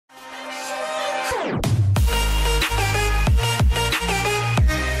What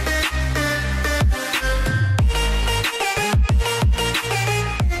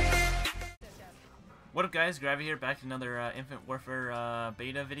up guys, Gravy here, back to another Infinite Warfare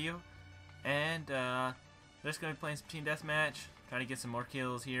beta video, and just going to be playing some Team Deathmatch, trying to get some more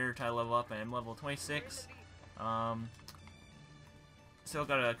kills here, try to level up. I'm level 26, still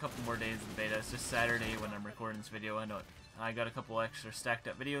got a couple more days of the beta. It's just Saturday when I'm recording this video. I know I got a couple extra stacked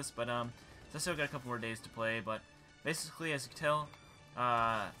up videos, but so I still got a couple more days to play. But basically, as you can tell,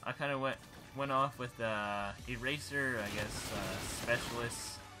 I kind of went off with Eraser, I guess,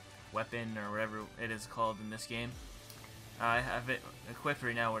 Specialist weapon or whatever it is called in this game. I have it equipped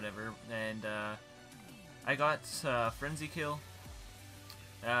right now, whatever, and I got Frenzy Kill.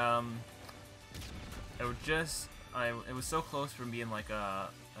 It was so close from being like a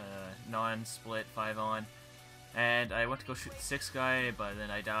non-split 5-on, and I went to go shoot the 6 guy, but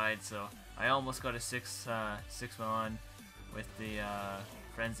then I died, so I almost got a 6-on with the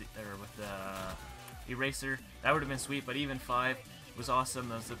Frenzy or with the Eraser. That would have been sweet, but even 5 was awesome.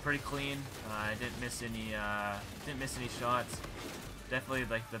 That was pretty clean. I didn't miss any shots. Definitely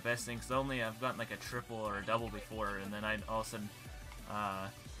like the best thing. Cause I've gotten like a triple or a double before, and then all of a sudden I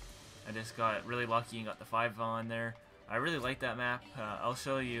just got really lucky and got the 5-on there. I really like that map. I'll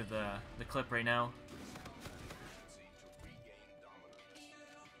show you the clip right now.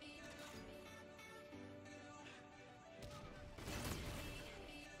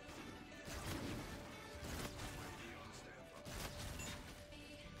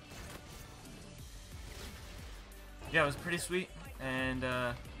 Yeah, it was pretty sweet, and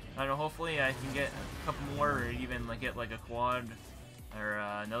I don't know, hopefully I can get a couple more, or even like get like a quad or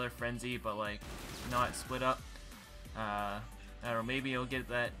another Frenzy, but like not split up. I don't know, maybe I'll get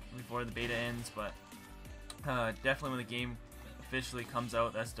that before the beta ends, but definitely when the game officially comes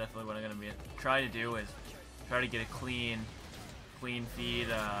out, that's definitely what I'm gonna try to do, is try to get a clean feed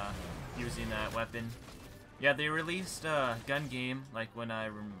using that weapon. Yeah, they released gun game like when I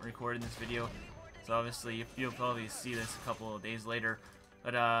recorded this video. So obviously you'll probably see this a couple of days later,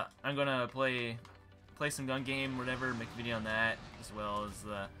 but I'm gonna play some gun game, whatever, make a video on that, as well as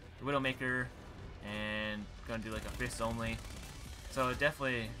the Widowmaker, and gonna do like a fist only. So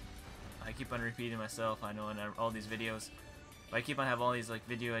definitely, I keep on repeating myself, I know, in all these videos, but I keep on having all these like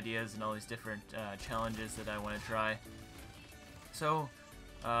video ideas and all these different challenges that I want to try. So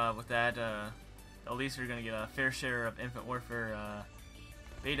with that, at least you're gonna get a fair share of Infinite Warfare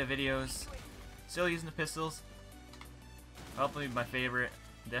beta videos. Still using the pistols. Probably my favorite.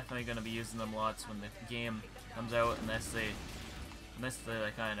 Definitely gonna be using them lots when the game comes out, unless they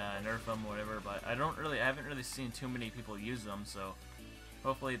kind of nerf them or whatever. But I haven't really seen too many people use them. So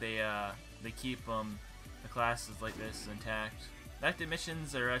hopefully they keep the classes like this intact. Active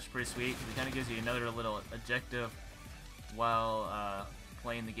missions are actually pretty sweet, because it kind of gives you another little objective while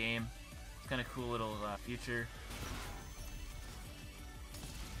playing the game. It's kind of cool little feature.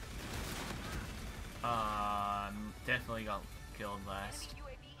 Definitely got killed last.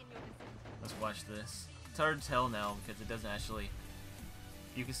 Let's watch this. It's hard to tell now because it doesn't actually.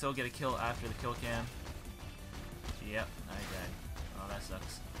 You can still get a kill after the kill cam. Yep, I died. Oh, that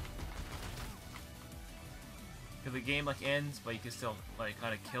sucks. Because the game like ends, but you can still like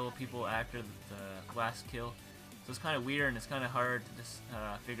kind of kill people after the last kill. So it's kind of weird, and it's kind of hard to just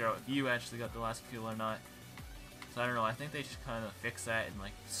figure out if you actually got the last kill or not. So I don't know, I think they should kind of fix that and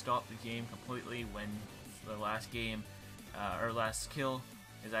like stop the game completely when the last game or last kill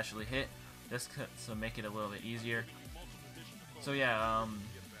is actually hit, just to make it a little bit easier. So yeah, if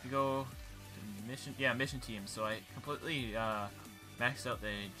you go to mission team. So I completely maxed out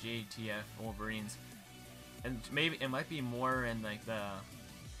the JTF Wolverines, and maybe it might be more in like the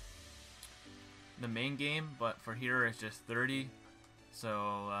main game, but for here it's just 30. So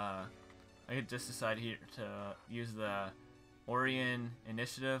I could just decide here to use the Orion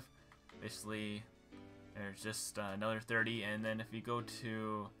Initiative. Basically, there's just another 30, and then if you go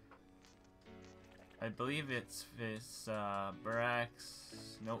to, I believe it's this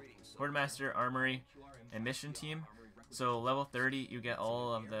Barracks, nope, Quartermaster, Armory, and Mission Team. So level 30, you get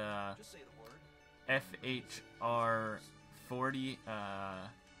all of the FHR 40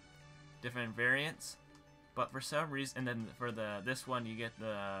 different variants. But for some reason, and then for this one you get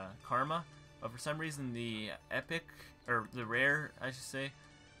the Karma. But for some reason the epic, or the rare I should say,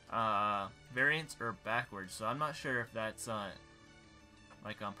 variants are backwards. So I'm not sure if that's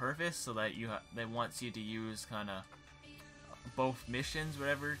like on purpose, so that they want you to use kind of both missions,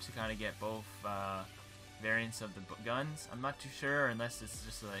 whatever, to kind of get both variants of the guns. I'm not too sure, unless it's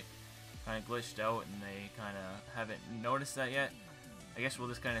just like kind of glitched out and they kind of haven't noticed that yet. I guess we'll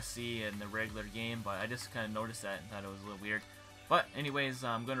just kind of see in the regular game, but I just kind of noticed that and thought it was a little weird. But anyways,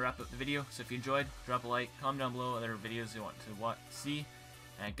 I'm going to wrap up the video, so if you enjoyed, drop a like, comment down below other videos you want to see,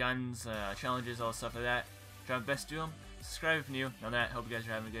 guns, challenges, all stuff like that. Try my best to do them. Subscribe if you're new. On that, hope you guys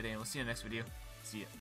are having a good day, and we'll see you in the next video. See ya.